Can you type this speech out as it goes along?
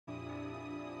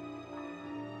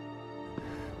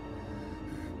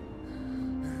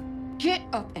Get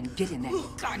up and get in that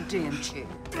goddamn chair.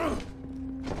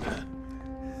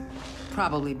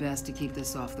 Probably best to keep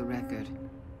this off the record.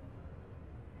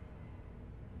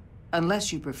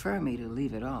 Unless you prefer me to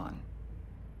leave it on.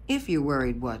 If you're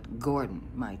worried what Gordon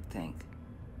might think.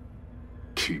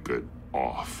 Keep it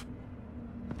off.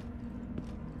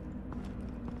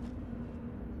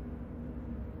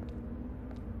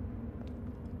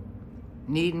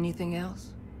 Need anything else?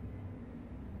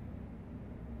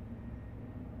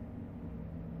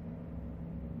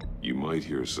 You might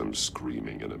hear some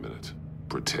screaming in a minute.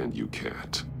 Pretend you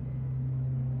can't.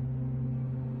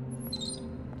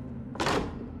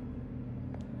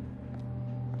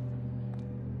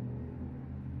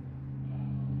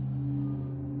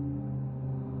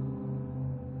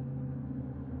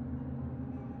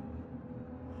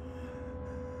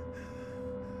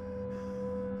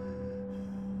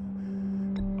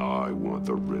 I want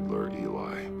the Riddler,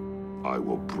 Eli. I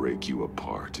will break you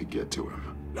apart to get to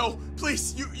him. No,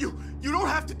 please, you don't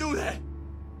have to do that.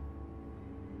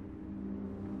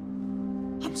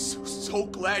 I'm so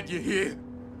glad you're here.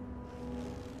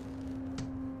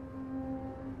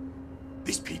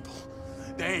 These people,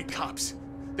 they ain't cops.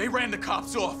 They ran the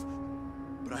cops off.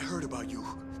 But I heard about you.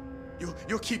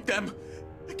 You'll keep them,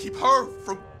 keep her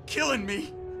from killing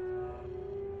me.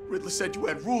 Riddler said you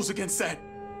had rules against that.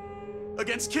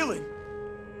 Against killing.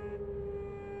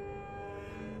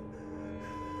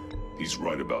 He's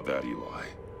right about that, Eli.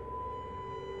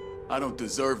 I don't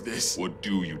deserve this. What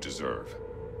do you deserve?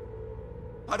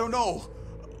 I don't know.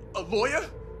 A lawyer?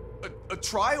 A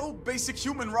trial? Basic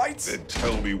human rights? Then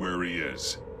tell me where he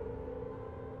is.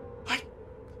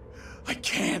 I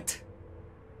can't.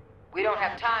 We don't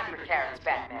have time for Karen's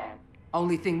Batman.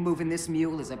 Only thing moving this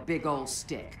mule is a big old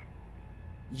stick.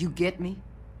 You get me?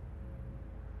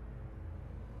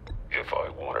 If I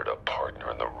wanted a partner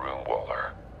in the room,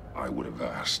 Waller, I would have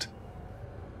asked.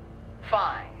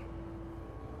 Fine.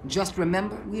 Just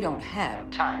remember, we don't have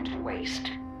time to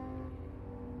waste.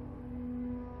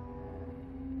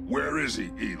 Where is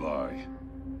he, Eli?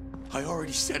 I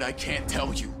already said I can't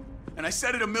tell you. And I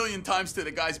said it 1,000,000 times to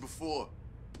the guys before.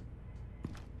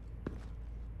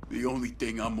 The only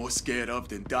thing I'm more scared of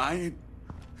than dying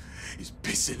is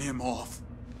pissing him off.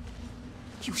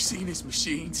 You've seen his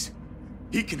machines.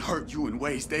 He can hurt you in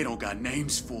ways they don't got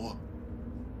names for.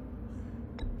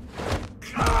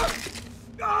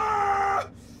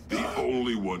 The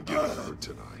only one getting hurt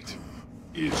tonight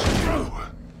is you.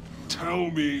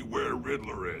 Tell me where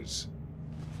Riddler is.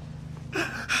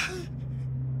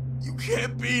 You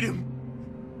can't beat him.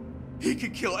 He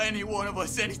can kill any one of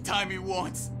us anytime he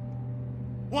wants.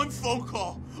 One phone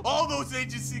call, all those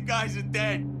agency guys are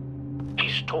dead.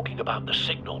 He's talking about the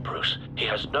signal, Bruce. He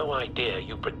has no idea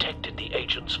you protected the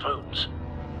agent's phones.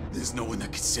 There's no one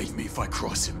that can save me if I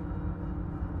cross him.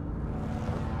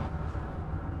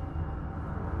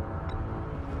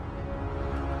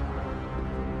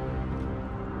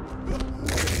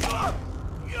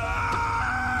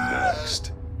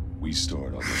 Next, we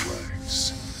start on the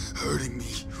legs. Hurting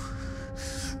me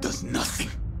does nothing.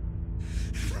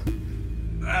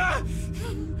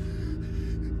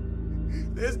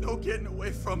 There's no getting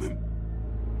away from him.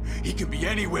 He can be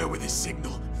anywhere with his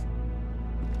signal.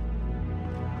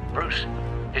 Bruce,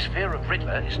 his fear of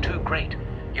Riddler is too great.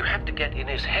 You have to get in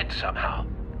his head somehow.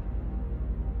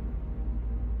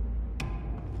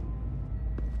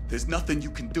 There's nothing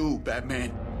you can do,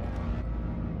 Batman.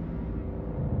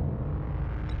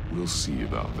 We'll see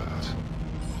about that.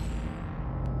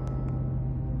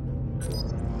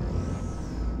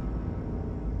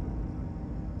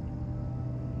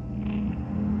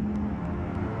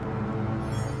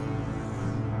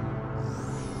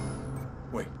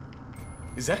 Wait,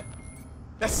 is that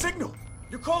signal?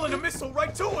 You're calling a missile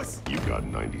right to us! You've got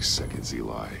 90 seconds,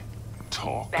 Eli.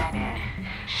 Talk. Batman,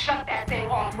 shut that thing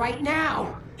off right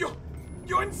now!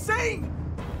 You're insane!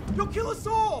 You'll kill us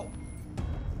all!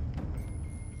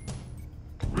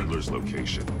 Riddler's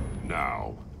location,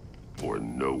 now, or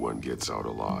no one gets out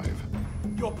alive.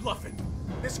 You're bluffing.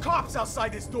 There's cops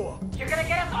outside this door. You're gonna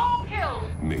get us all killed!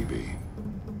 Maybe.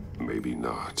 Maybe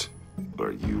not.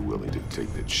 Are you willing to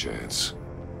take the chance?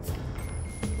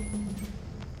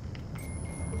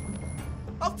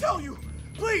 I'll tell you!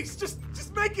 Please, just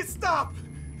make it stop!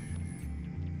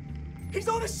 He's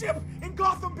on a ship in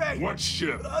Gotham Bay! What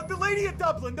ship? The Lady of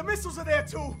Dublin. The missiles are there,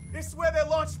 too. It's where they're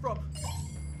launched from.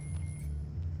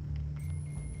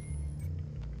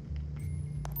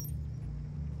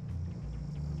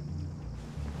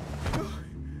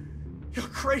 You're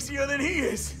crazier than he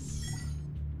is!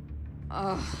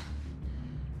 Oh,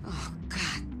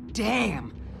 god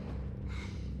damn!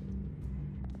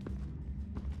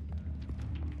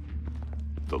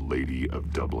 the Lady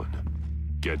of Dublin.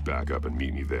 Get back up and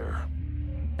meet me there.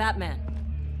 Batman.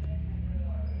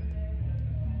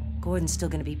 Gordon's still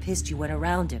gonna be pissed you went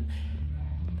around him,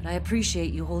 but I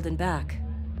appreciate you holding back.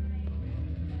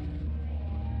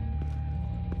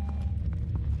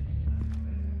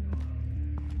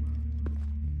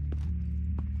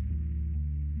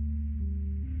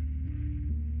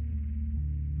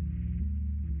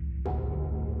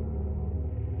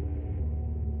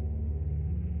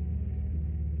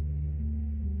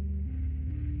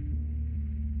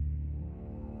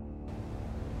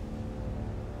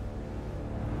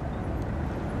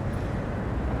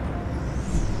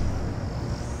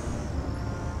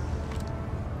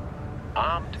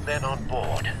 Armed men on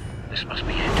board. This must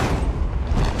be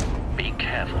it. Be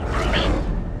careful, Bruce.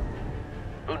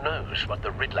 Who knows what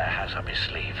the Riddler has up his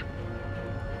sleeve?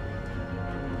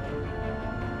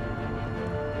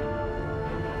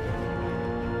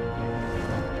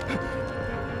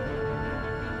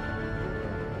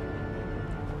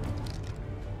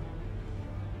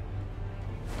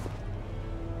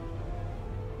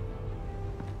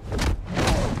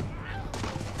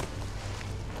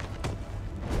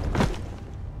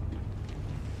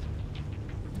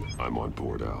 I'm on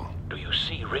board, Al. Do you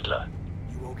see Riddler?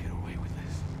 You won't get away with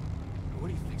this. What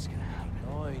do you think's gonna happen?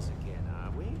 Noise again,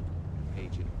 are we?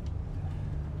 Agent.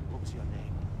 What was your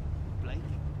name? Blake?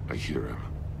 I hear him.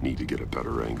 Need to get a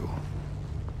better angle.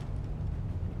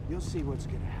 You'll see what's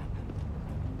gonna happen.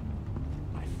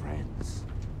 My friends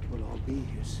will all be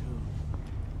here soon.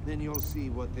 Then you'll see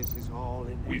what this is all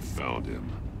in. We found him.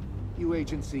 You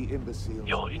agency imbeciles.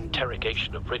 Your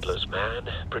interrogation of Riddler's man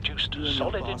produced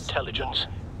solid intelligence.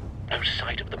 No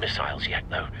sight of the missiles yet,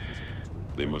 though.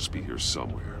 They must be here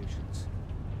somewhere.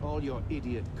 All your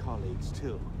idiot colleagues,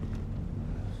 too.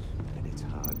 And it's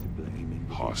hard to blame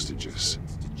Hostages.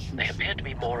 They appear to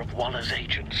be more of Waller's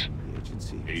agents.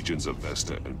 Agents of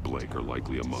Vesta and Blake are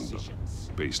likely among them,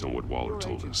 based on what Waller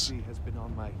told us. Your agency has been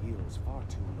on my heels far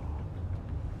too long.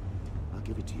 I'll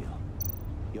give it to you.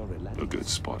 You're relentless. A good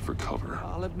spot for cover.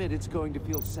 I'll admit it's going to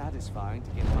feel satisfying to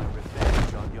get my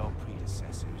revenge on your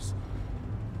predecessors.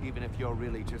 Even if you're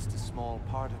really just a small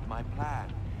part of my plan.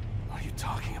 What are you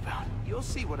talking about? You'll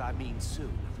see what I mean soon,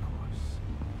 of course.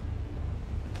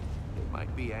 They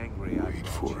might be angry I Wait brought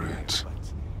for you it. here,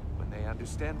 but when they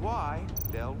understand why,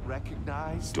 they'll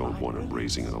recognize Don't my want him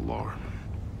brilliance. raising an alarm.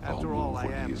 I'll After all, move I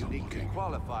when am he isn't uniquely looking.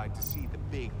 qualified to see the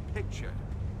big picture.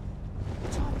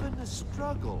 It's often a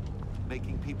struggle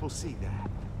making people see that.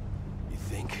 You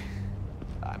think?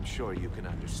 I'm sure you can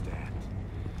understand.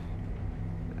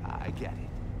 I get it.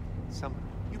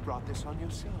 You brought this on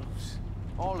yourselves.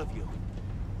 All of you.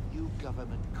 You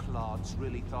government clods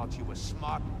really thought you were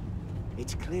smart.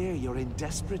 It's clear you're in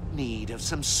desperate need of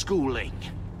some schooling.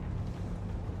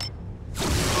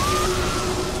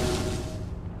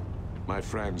 My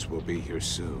friends will be here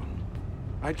soon.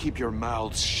 I'd keep your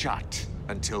mouths shut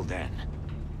until then.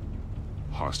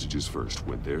 Hostages first.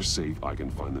 When they're safe, I can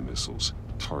find the missiles.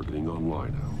 Targeting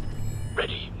online now.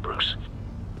 Ready, Bruce.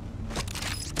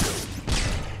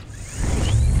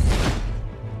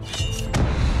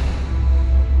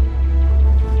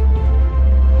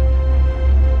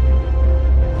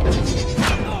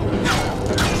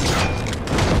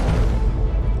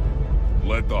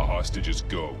 Let the hostages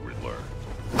go, Riddler.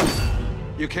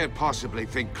 You can't possibly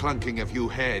think clunking a few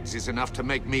heads is enough to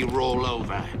make me roll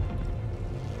over.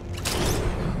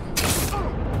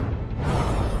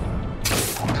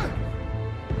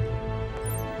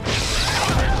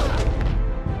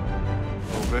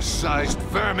 Oversized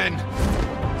vermin!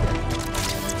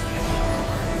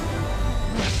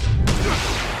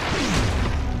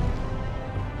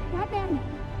 Batman!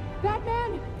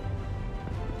 Batman!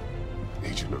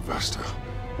 Agent of Vesta.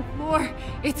 The floor,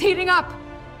 it's heating up!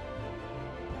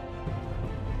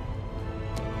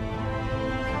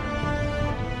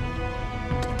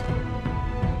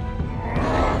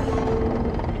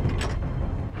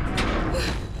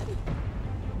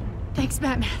 Thanks,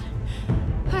 Batman.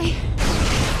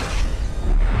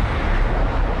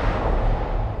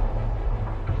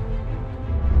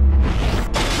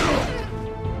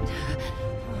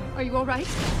 Are you all right?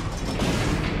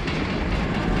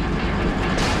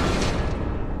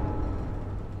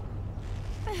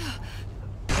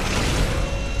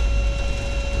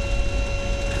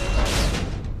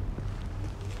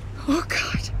 Oh,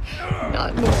 God.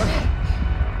 Not more.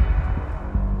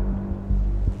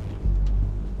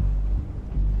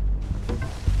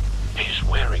 He's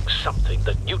wearing something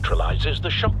that neutralizes the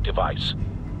shock device.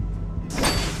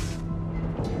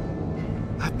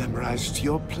 I've memorized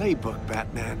your playbook,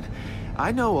 Batman.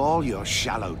 I know all your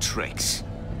shallow tricks.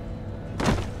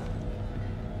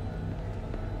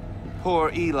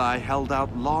 Poor Eli held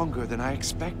out longer than I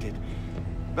expected,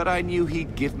 but I knew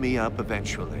he'd give me up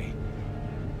eventually.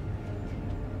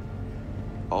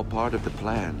 All part of the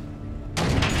plan.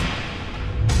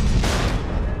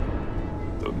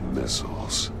 The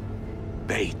missiles.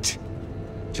 Bait.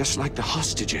 Just like the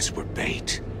hostages were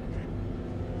bait.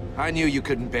 I knew you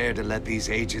couldn't bear to let these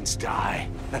agents die.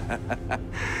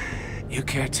 You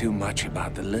care too much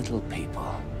about the little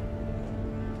people.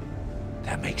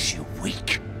 That makes you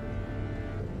weak.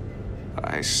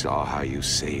 I saw how you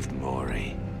saved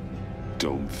Maury.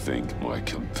 Don't think my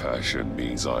compassion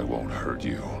means I won't hurt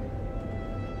you.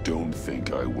 Don't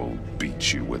think I won't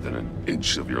beat you within an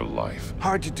inch of your life.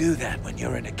 Hard to do that when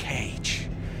you're in a cage.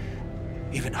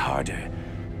 Even harder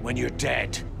when you're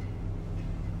dead.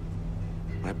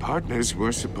 My partners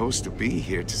were supposed to be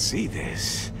here to see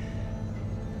this.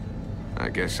 I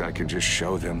guess I can just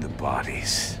show them the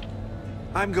bodies.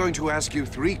 I'm going to ask you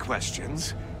 3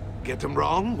 questions. Get them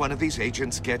wrong, one of these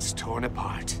agents gets torn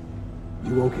apart.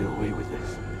 You won't get away with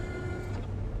this.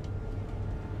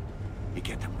 You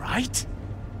get them right,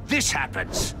 this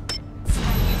happens.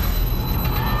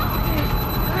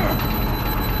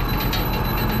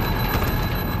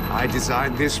 I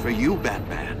designed this for you,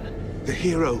 Batman. The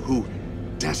hero who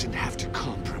doesn't have to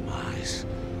compromise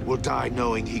will die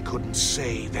knowing he couldn't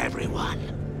save everyone.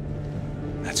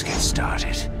 Let's get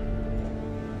started.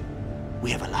 We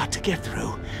have a lot to get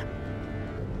through.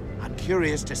 I'm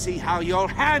curious to see how you'll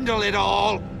handle it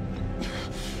all.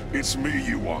 It's me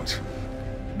you want,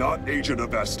 not Agent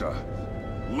Avesta.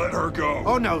 Let her go.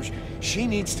 Oh no, she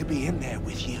needs to be in there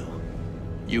with you.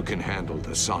 You can handle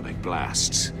the sonic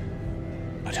blasts.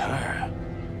 But her...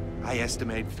 I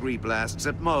estimate 3 blasts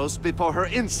at most before her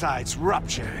insides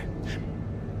rupture.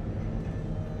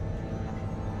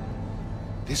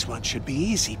 This one should be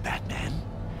easy, Batman.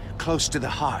 Close to the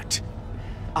heart.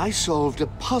 I solved a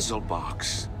puzzle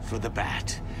box for the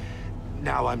Bat.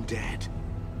 Now I'm dead.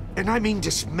 And I mean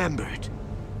dismembered.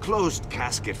 Closed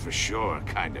casket for sure,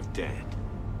 kind of dead.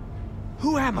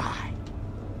 Who am I?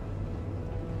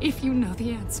 If you know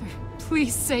the answer,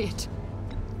 please say it.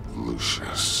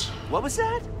 Lucius. What was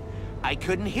that? I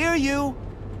couldn't hear you.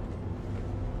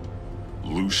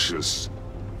 Lucius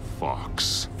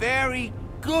Fox. Very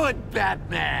good,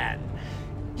 Batman.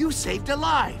 You saved a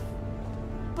life.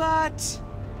 But...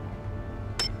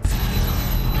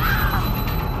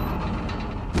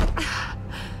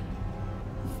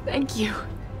 Thank you.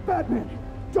 Batman,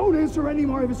 don't answer any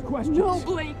more of his questions. No,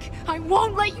 Blake. I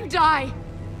won't let you die.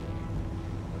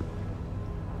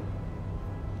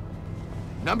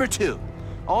 Number 2.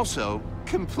 Also,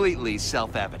 completely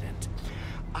self-evident.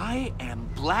 I am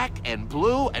black and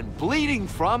blue and bleeding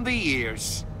from the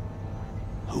ears.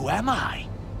 Who am I?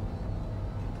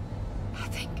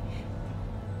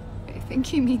 I think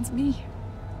he means me.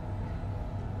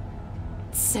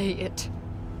 Say it.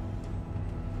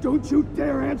 Don't you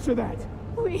dare answer that!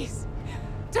 Please.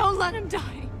 Don't let him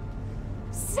die.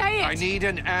 Say it! I need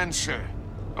an answer.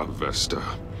 Avesta.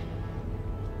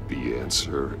 The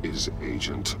answer is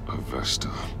Agent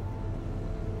Avesta.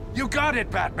 You got it,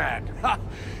 Batman! Ha!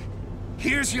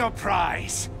 Here's your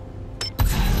prize.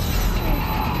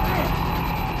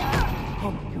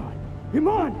 Oh my god.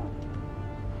 Iman!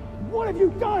 What have you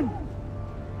done?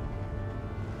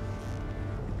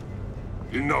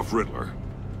 Enough, Riddler.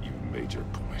 You made your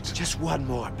point. Just one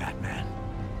more, Batman.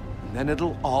 And then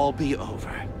it'll all be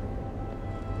over.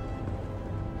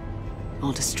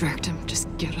 I'll distract him. Just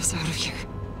get us out of here.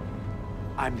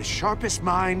 I'm the sharpest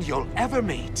mind you'll ever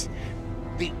meet.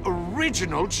 The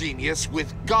original genius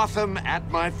with Gotham at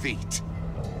my feet.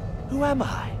 Who am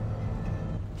I?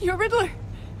 You're Riddler.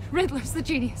 Riddler's the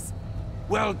genius.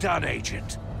 Well done,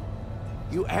 Agent.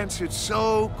 You answered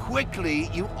so quickly,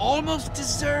 you almost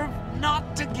deserve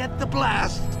not to get the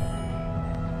blast.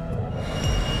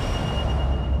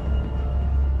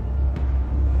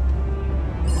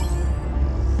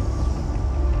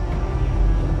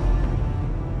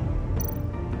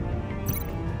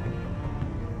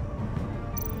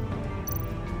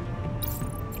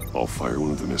 I'll fire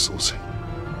one of the missiles.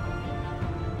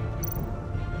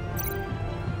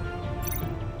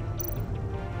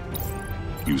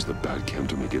 Use the Batcam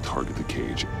to make it target the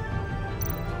cage.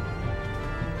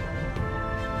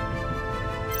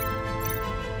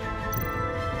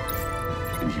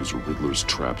 And use Riddler's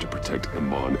trap to protect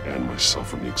Iman and myself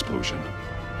from the explosion.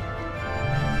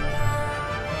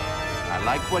 I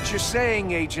like what you're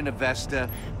saying, Agent Avesta,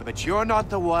 but you're not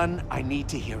the one I need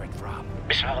to hear it from.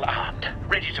 Missile armed,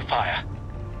 ready to fire.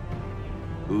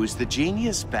 Who's the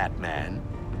genius, Batman?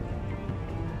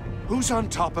 Who's on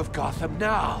top of Gotham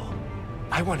now?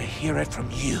 I want to hear it from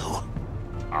you.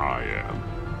 I am.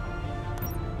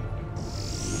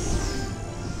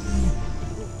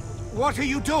 What are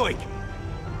you doing?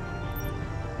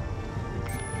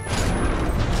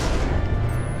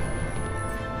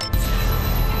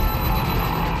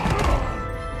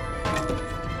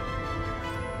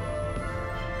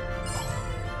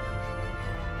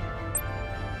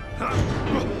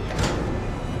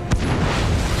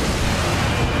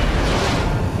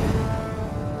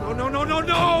 No, no, no, no,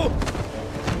 no!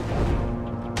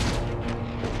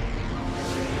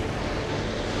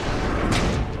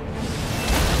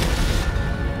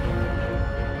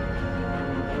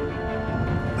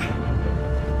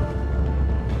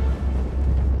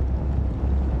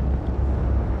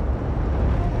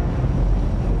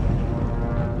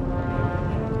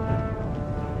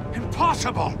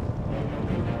 Impossible!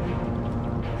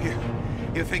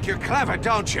 You think you're clever,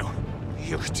 don't you?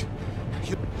 You...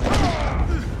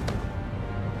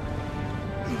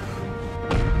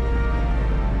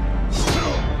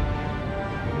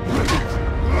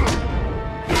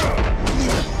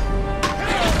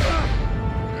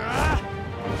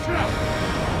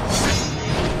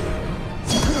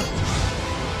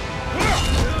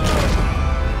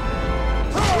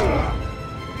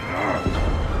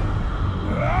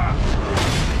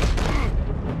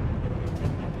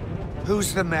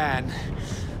 Who's the man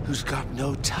who's got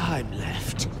no time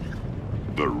left?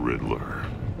 The Riddler.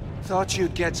 Thought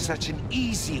you'd get such an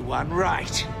easy one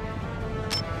right.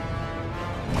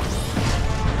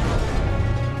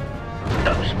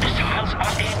 Those missiles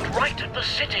are aimed right at the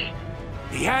city.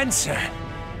 The answer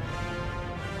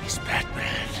is Batman.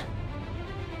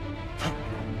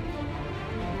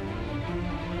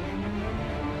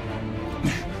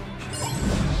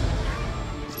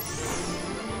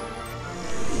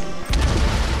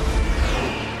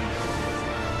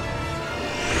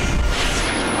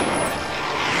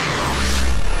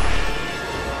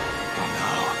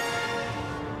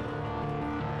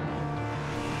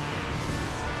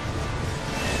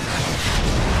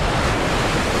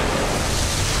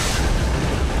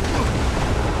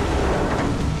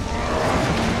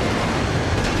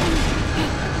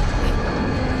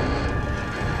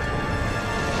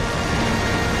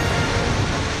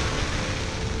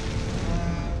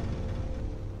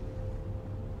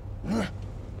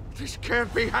 This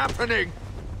can't be happening!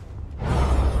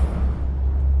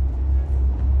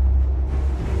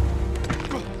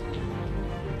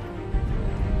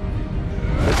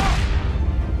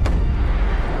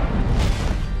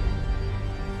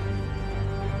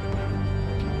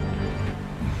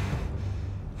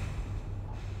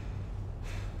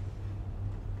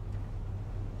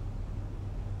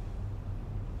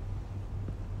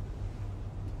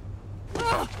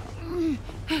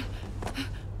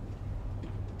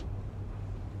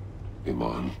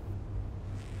 Iman.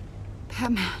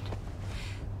 Batman.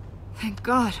 Thank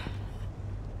God.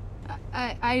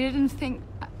 I didn't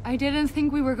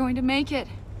think we were going to make it.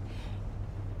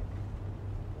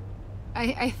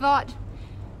 I thought...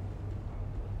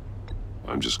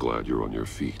 I'm just glad you're on your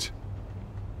feet.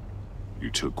 You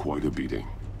took quite a beating.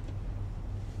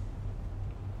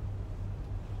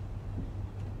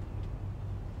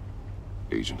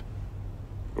 Agent,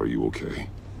 are you okay?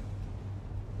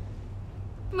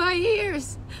 My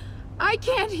ears! I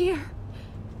can't hear!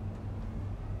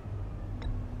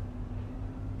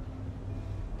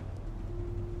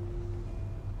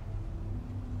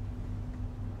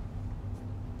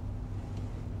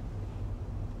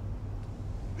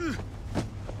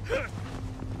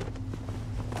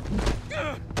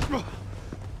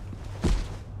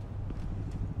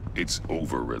 It's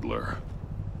over, Riddler.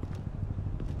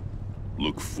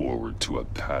 Look forward to a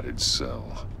padded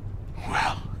cell.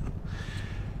 Well,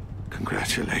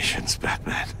 congratulations,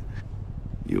 Batman.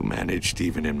 You managed,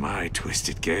 even in my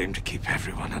twisted game, to keep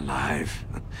everyone alive.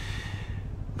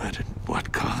 But at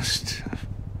what cost?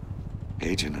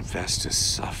 Agent Infestus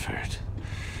suffered,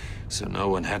 so no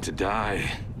one had to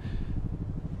die.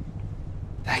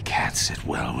 That can't sit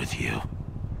well with you.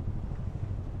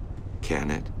 Can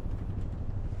it?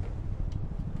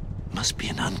 Must be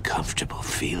an uncomfortable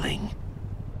feeling.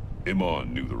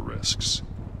 Iman knew the risks.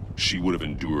 She would have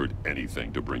endured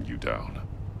anything to bring you down.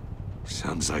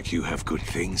 Sounds like you have good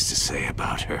things to say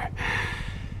about her.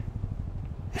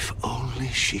 If only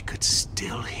she could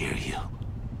still hear you.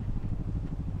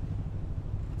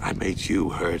 I made you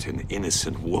hurt an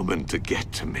innocent woman to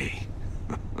get to me.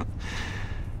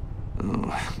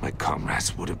 Oh, my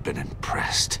comrades would have been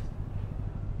impressed.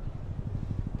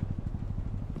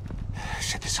 I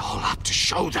set this all up to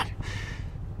show them.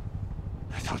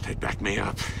 I thought they'd back me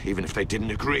up, even if they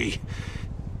didn't agree.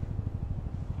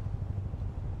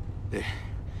 They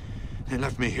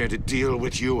left me here to deal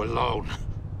with you alone.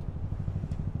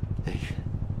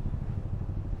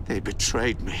 They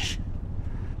betrayed me.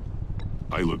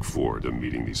 I look forward to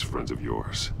meeting these friends of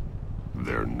yours.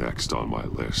 They're next on my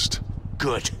list.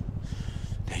 Good.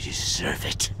 They deserve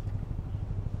it.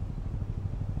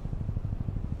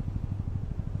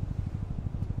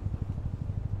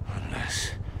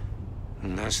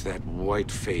 Unless that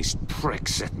white-faced prick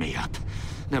set me up.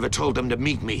 Never told them to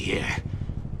meet me here.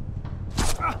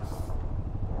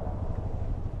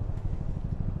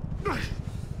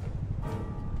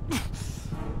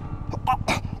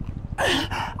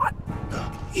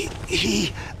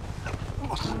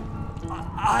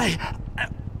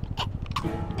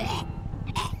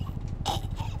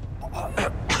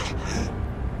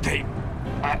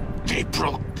 They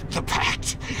broke the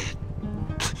pact.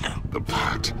 The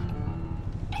pact?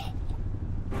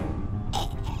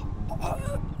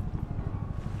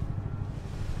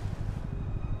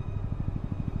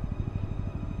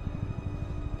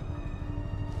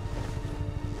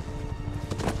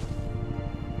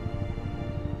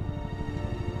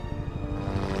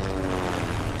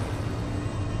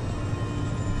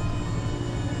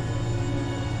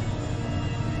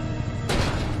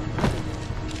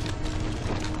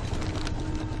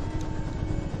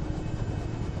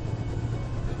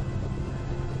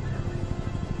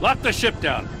 Lock the ship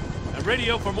down, and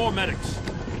radio for more medics.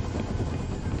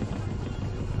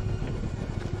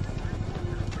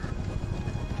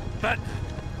 But...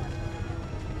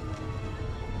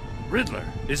 Riddler,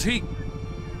 is he...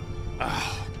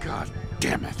 Oh, God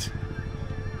damn it.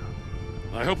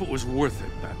 I hope it was worth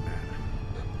it, Batman.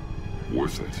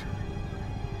 Worth it?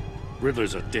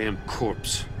 Riddler's a damn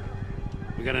corpse.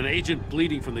 We got an agent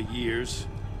bleeding from the years.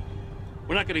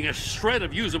 We're not getting a shred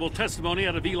of usable testimony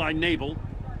out of Eli Nabel.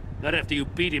 Not after you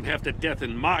beat him half to death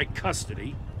in my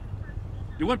custody.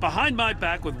 You went behind my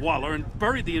back with Waller and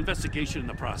buried the investigation in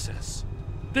the process.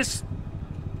 This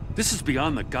is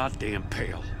beyond the goddamn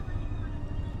pale.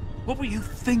 What were you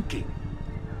thinking?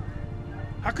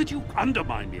 How could you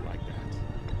undermine me like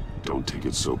that? Don't take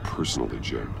it so personally,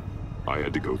 Jim. I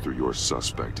had to go through your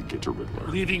suspect to get to Riddler.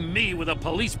 Leaving me with a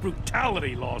police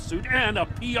brutality lawsuit and a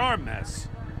PR mess.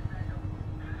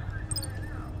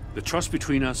 The trust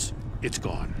between us, it's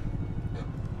gone.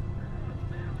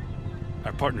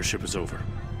 Our partnership is over.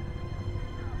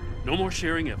 No more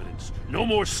sharing evidence. No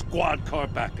more squad car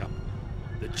backup.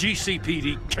 The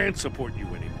GCPD can't support you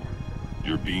anymore.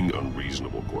 You're being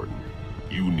unreasonable, Gordon.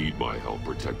 You need my help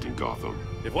protecting Gotham.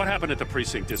 If what happened at the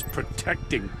precinct is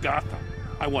protecting Gotham,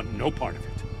 I want no part of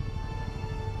it.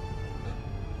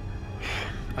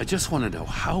 I just want to know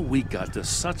how we got to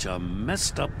such a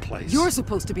messed up place. You're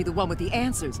supposed to be the one with the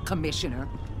answers, Commissioner.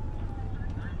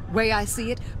 Way I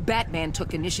see it, Batman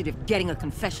took initiative getting a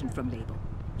confession from Nabel.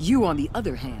 You, on the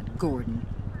other hand, Gordon,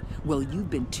 well, you've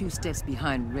been 2 steps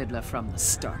behind Riddler from the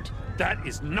start. That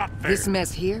is not fair. This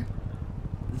mess here,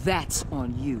 that's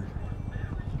on you.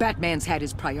 Batman's had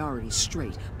his priorities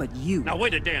straight, but you... Now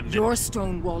wait a damn minute. Your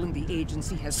stonewalling the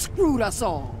agency has screwed us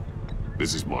all.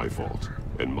 This is my fault,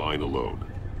 and mine alone.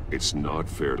 It's not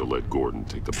fair to let Gordon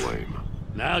take the blame.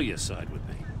 Now you side with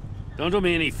me. Don't do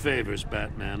me any favors,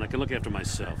 Batman. I can look after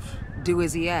myself. Do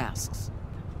as he asks.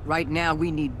 Right now,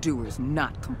 we need doers,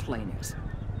 not complainers.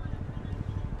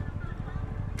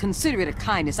 Consider it a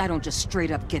kindness I don't just straight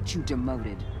up get you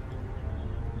demoted.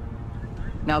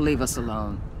 Now leave us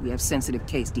alone. We have sensitive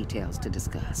case details to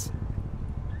discuss.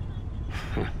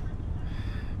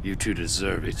 You two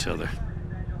deserve each other.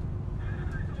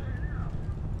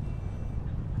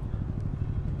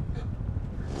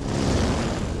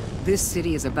 This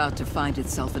city is about to find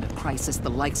itself in a crisis the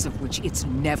likes of which it's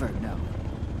never known.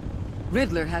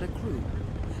 Riddler had a crew.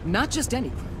 Not just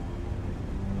any crew.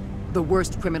 The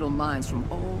worst criminal minds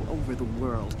from all over the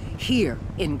world, here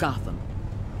in Gotham.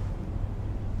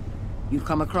 You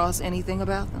come across anything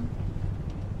about them?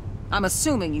 I'm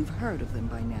assuming you've heard of them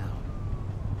by now.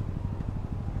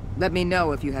 Let me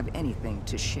know if you have anything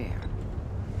to share.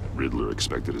 Riddler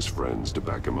expected his friends to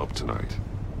back him up tonight.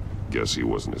 Guess he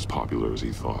wasn't as popular as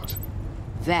he thought.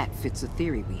 That fits a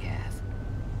theory we have.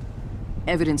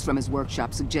 Evidence from his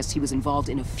workshop suggests he was involved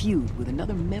in a feud with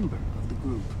another member of the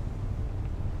group.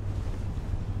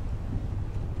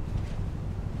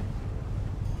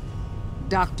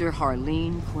 Dr.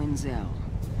 Harleen Quinzel,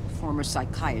 former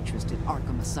psychiatrist at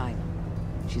Arkham Asylum.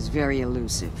 She's very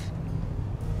elusive.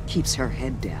 Keeps her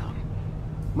head down.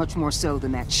 Much more so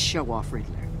than that show-off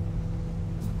Riddler.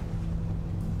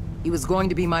 He was going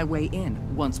to be my way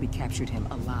in once we captured him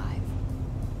alive.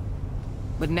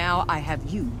 But now I have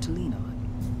you to lean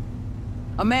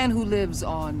on. A man who lives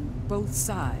on both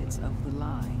sides of the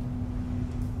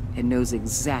line and knows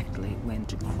exactly when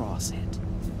to cross it.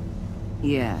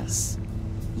 Yes,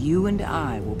 you and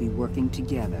I will be working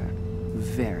together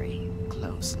very closely.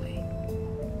 closely.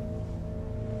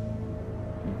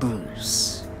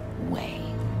 Bruce.